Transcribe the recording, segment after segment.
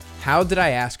How did I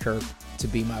ask her to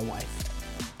be my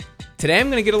wife? Today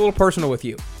I'm going to get a little personal with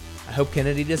you. I hope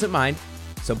Kennedy doesn't mind,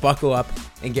 so buckle up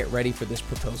and get ready for this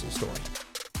proposal story.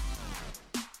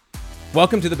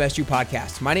 Welcome to the Best You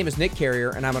Podcast. My name is Nick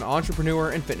Carrier, and I'm an entrepreneur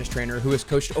and fitness trainer who has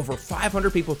coached over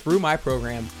 500 people through my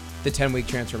program, The 10-Week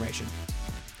Transformation.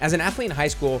 As an athlete in high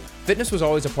school, fitness was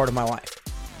always a part of my life.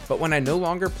 But when I no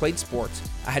longer played sports,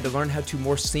 I had to learn how to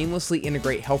more seamlessly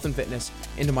integrate health and fitness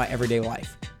into my everyday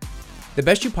life. The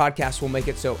Best You Podcast will make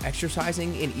it so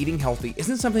exercising and eating healthy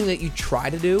isn't something that you try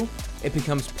to do, it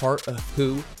becomes part of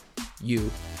who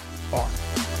you are.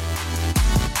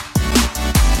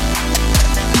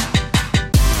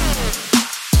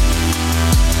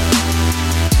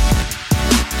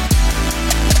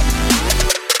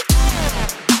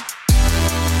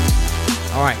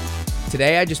 All right,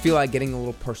 today I just feel like getting a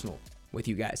little personal with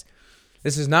you guys.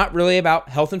 This is not really about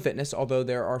health and fitness, although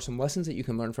there are some lessons that you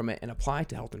can learn from it and apply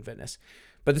to health and fitness.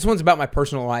 But this one's about my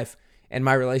personal life and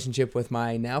my relationship with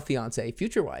my now fiance,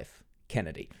 future wife,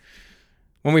 Kennedy.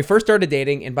 When we first started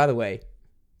dating, and by the way,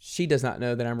 she does not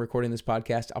know that I'm recording this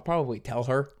podcast. I'll probably tell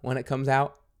her when it comes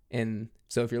out. And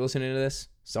so if you're listening to this,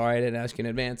 sorry I didn't ask you in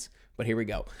advance, but here we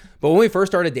go. But when we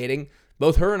first started dating,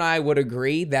 both her and I would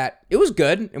agree that it was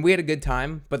good and we had a good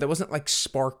time, but there wasn't like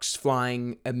sparks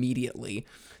flying immediately.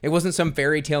 It wasn't some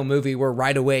fairy tale movie where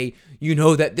right away you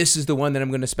know that this is the one that I'm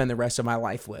going to spend the rest of my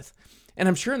life with. And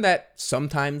I'm sure that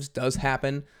sometimes does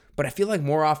happen, but I feel like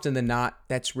more often than not,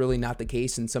 that's really not the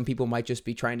case. And some people might just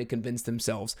be trying to convince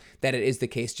themselves that it is the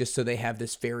case just so they have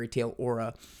this fairy tale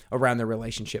aura around their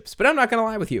relationships. But I'm not going to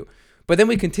lie with you. But then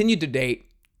we continued to date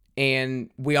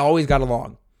and we always got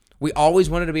along. We always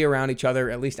wanted to be around each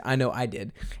other, at least I know I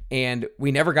did, and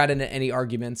we never got into any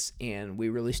arguments, and we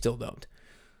really still don't.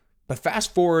 But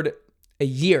fast forward a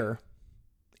year,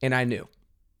 and I knew.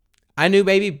 I knew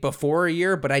maybe before a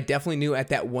year, but I definitely knew at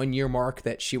that 1 year mark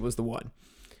that she was the one.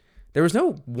 There was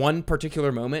no one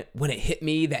particular moment when it hit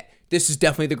me that this is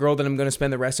definitely the girl that I'm going to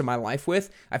spend the rest of my life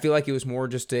with. I feel like it was more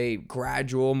just a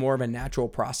gradual, more of a natural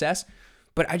process.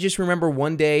 But I just remember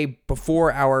one day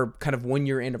before our kind of 1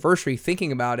 year anniversary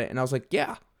thinking about it. And I was like,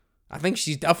 yeah, I think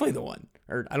she's definitely the one.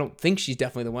 Or I don't think she's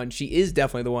definitely the one. She is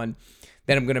definitely the one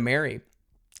that I'm going to marry.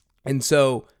 And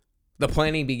so the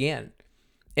planning began.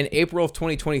 In April of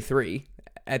 2023,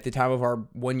 at the time of our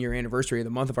 1 year anniversary, the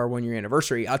month of our 1 year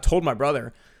anniversary, I told my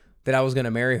brother that I was going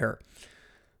to marry her.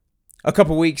 A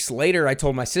couple weeks later, I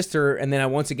told my sister, and then I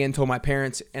once again told my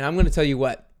parents. And I'm going to tell you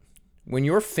what, when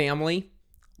your family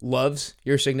loves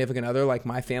your significant other like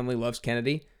my family loves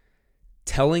Kennedy,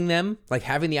 telling them, like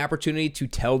having the opportunity to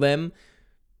tell them,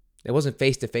 it wasn't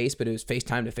face-to-face, but it was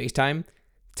FaceTime to FaceTime,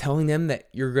 telling them that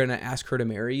you're going to ask her to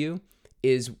marry you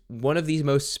is one of these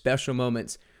most special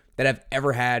moments that I've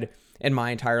ever had in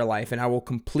my entire life. And I will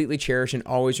completely cherish and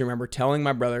always remember telling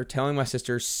my brother, telling my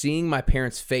sister, seeing my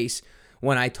parents' face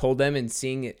when I told them and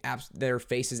seeing it, their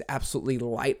faces absolutely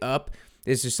light up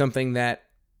is just something that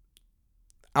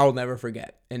I'll never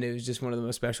forget. And it was just one of the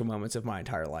most special moments of my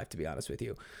entire life, to be honest with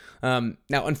you.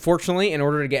 Now, unfortunately, in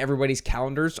order to get everybody's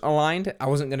calendars aligned, I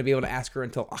wasn't going to be able to ask her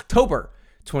until October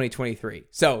 2023.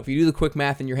 So if you do the quick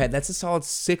math in your head, that's a solid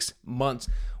 6 months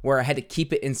where I had to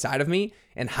keep it inside of me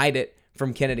and hide it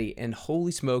from Kennedy. And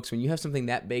holy smokes, when you have something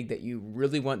that big that you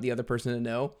really want the other person to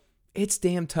know, it's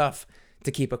damn tough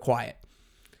to keep it quiet.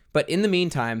 But in the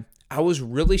meantime, I was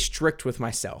really strict with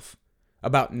myself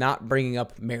about not bringing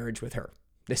up marriage with her.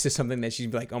 This is something that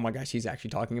she'd be like, oh my gosh, she's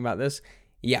actually talking about this.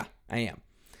 Yeah, I am.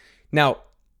 Now,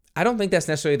 I don't think that's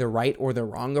necessarily the right or the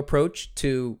wrong approach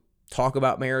to talk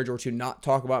about marriage or to not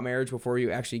talk about marriage before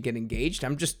you actually get engaged.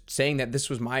 I'm just saying that this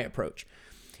was my approach.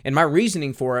 And my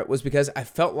reasoning for it was because I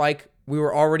felt like we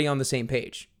were already on the same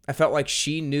page. I felt like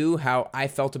she knew how I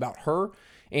felt about her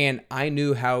and I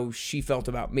knew how she felt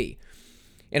about me.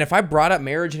 And if I brought up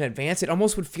marriage in advance, it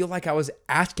almost would feel like I was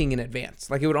asking in advance.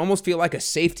 Like it would almost feel like a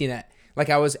safety net. Like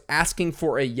I was asking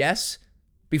for a yes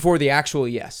before the actual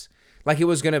yes. Like it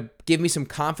was going to give me some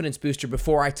confidence booster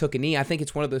before I took a knee. I think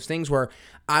it's one of those things where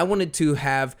I wanted to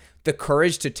have the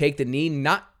courage to take the knee,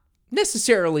 not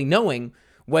necessarily knowing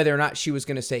whether or not she was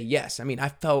going to say yes. I mean, I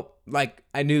felt like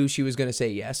I knew she was going to say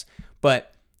yes,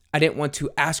 but I didn't want to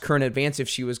ask her in advance if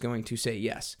she was going to say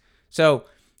yes. So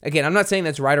again, I'm not saying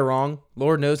that's right or wrong.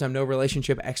 Lord knows I'm no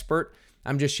relationship expert.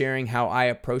 I'm just sharing how I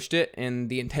approached it and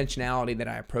the intentionality that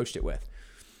I approached it with.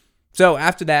 So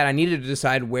after that, I needed to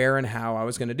decide where and how I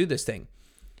was going to do this thing.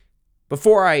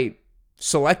 Before I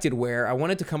selected where, I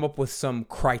wanted to come up with some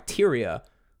criteria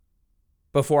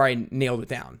before I nailed it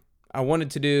down. I wanted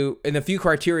to do, and the few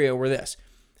criteria were this.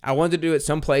 I wanted to do it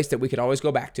someplace that we could always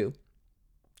go back to.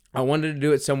 I wanted to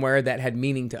do it somewhere that had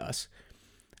meaning to us.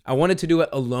 I wanted to do it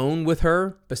alone with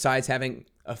her, besides having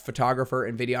a photographer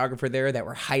and videographer there that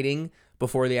were hiding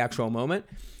before the actual moment.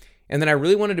 And then I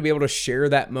really wanted to be able to share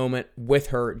that moment with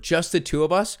her, just the two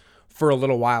of us, for a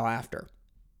little while after.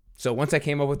 So once I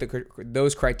came up with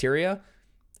those criteria,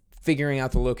 figuring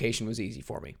out the location was easy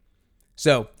for me.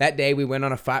 So that day we went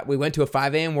to a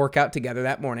 5 a.m. workout together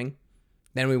that morning.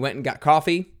 Then we went and got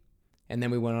coffee, and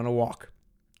then we went on a walk.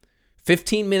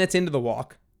 15 minutes into the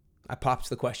walk, I popped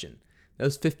the question.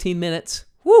 Those 15 minutes,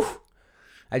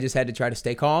 I just had to try to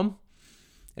stay calm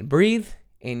and breathe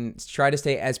and try to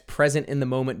stay as present in the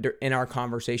moment in our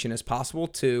conversation as possible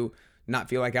to not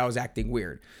feel like I was acting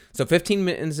weird. So 15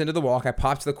 minutes into the walk, I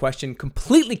popped the question,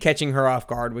 completely catching her off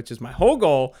guard, which is my whole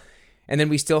goal. And then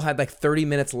we still had like 30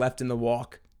 minutes left in the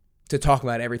walk to talk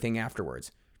about everything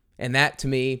afterwards. And that, to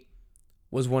me,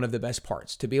 was one of the best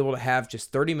parts, to be able to have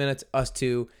just 30 minutes, us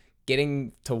two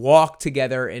getting to walk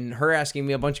together and her asking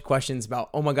me a bunch of questions about,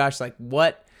 oh my gosh, like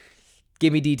what?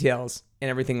 Give me details and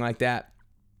everything like that.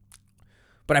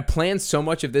 But I planned so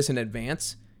much of this in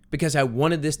advance because I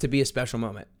wanted this to be a special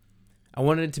moment. I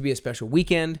wanted it to be a special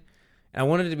weekend. And I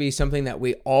wanted it to be something that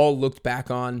we all looked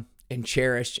back on and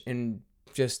cherished and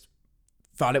just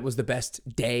thought it was the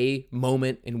best day,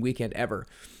 moment, and weekend ever.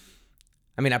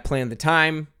 I mean, I planned the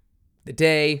time, the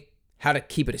day, how to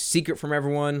keep it a secret from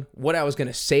everyone, what I was going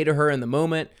to say to her in the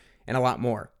moment, and a lot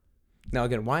more. Now,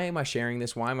 again, why am I sharing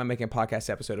this? Why am I making a podcast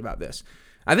episode about this?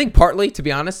 I think partly, to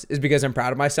be honest, is because I'm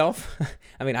proud of myself.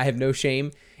 I mean, I have no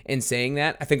shame in saying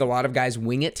that. I think a lot of guys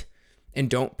wing it and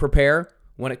don't prepare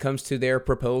when it comes to their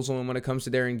proposal and when it comes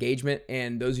to their engagement.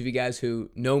 And those of you guys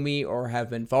who know me or have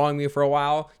been following me for a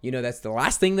while, you know that's the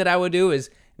last thing that I would do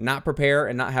is not prepare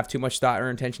and not have too much thought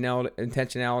or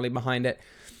intentionality behind it.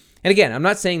 And again, I'm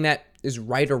not saying that is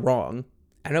right or wrong.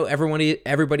 I know everybody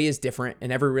is different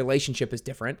and every relationship is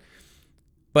different.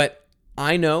 But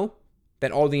I know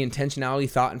that all the intentionality,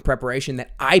 thought, and preparation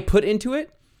that I put into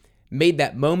it made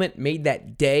that moment, made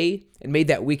that day, and made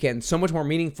that weekend so much more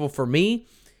meaningful for me,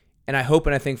 and I hope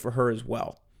and I think for her as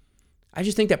well. I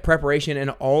just think that preparation in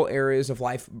all areas of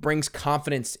life brings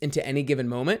confidence into any given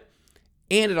moment,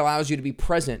 and it allows you to be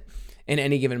present in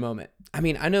any given moment. I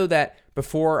mean, I know that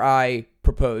before I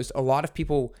proposed, a lot of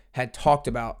people had talked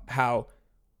about how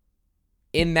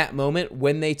in that moment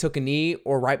when they took a knee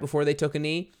or right before they took a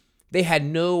knee, they had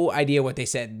no idea what they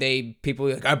said. People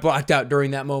were like, I blacked out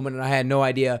during that moment and I had no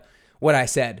idea what I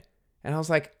said. And I was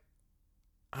like,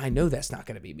 I know that's not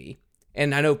going to be me.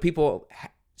 And I know people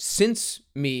since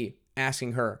me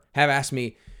asking her have asked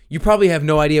me, you probably have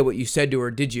no idea what you said to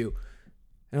her, did you?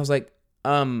 And I was like,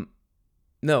 no,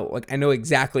 like I know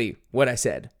exactly what I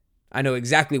said. I know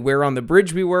exactly where on the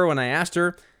bridge we were when I asked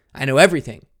her. I know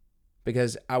everything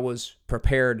because I was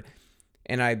prepared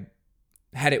and I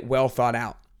had it well thought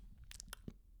out.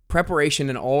 Preparation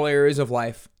in all areas of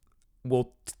life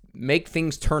will make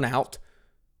things turn out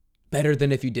better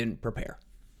than if you didn't prepare.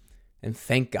 And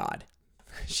thank God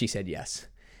she said yes.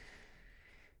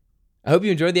 I hope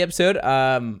you enjoyed the episode.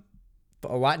 A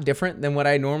lot different than what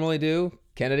I normally do.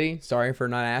 Kennedy, sorry for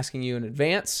not asking you in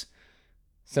advance.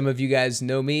 Some of you guys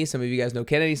know me. Some of you guys know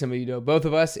Kennedy. Some of you know both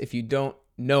of us. If you don't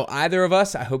know either of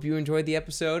us, I hope you enjoyed the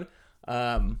episode.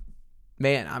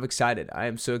 Man, I'm excited. I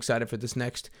am so excited for this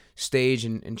next stage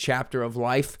and chapter of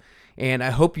life. And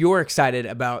I hope you're excited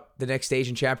about the next stage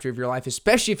and chapter of your life,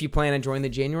 especially if you plan on joining the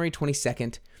January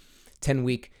 22nd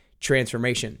 10-week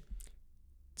transformation.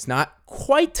 It's not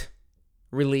quite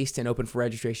released and open for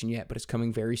registration yet, but it's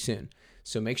coming very soon.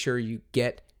 So make sure you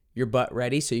get your butt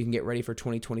ready so you can get ready for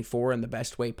 2024 in the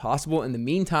best way possible. In the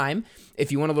meantime, if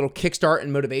you want a little kickstart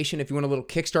and motivation, if you want a little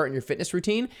kickstart in your fitness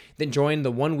routine, then join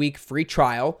the 1-week free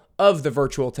trial of the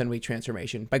virtual 10-week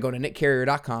transformation by going to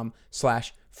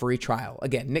nickcarrier.com/free trial.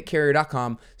 Again,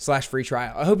 nickcarrier.com/free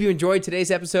trial. I hope you enjoyed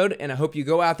today's episode, and I hope you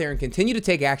go out there and continue to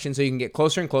take action so you can get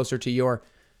closer and closer to your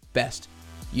best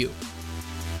you.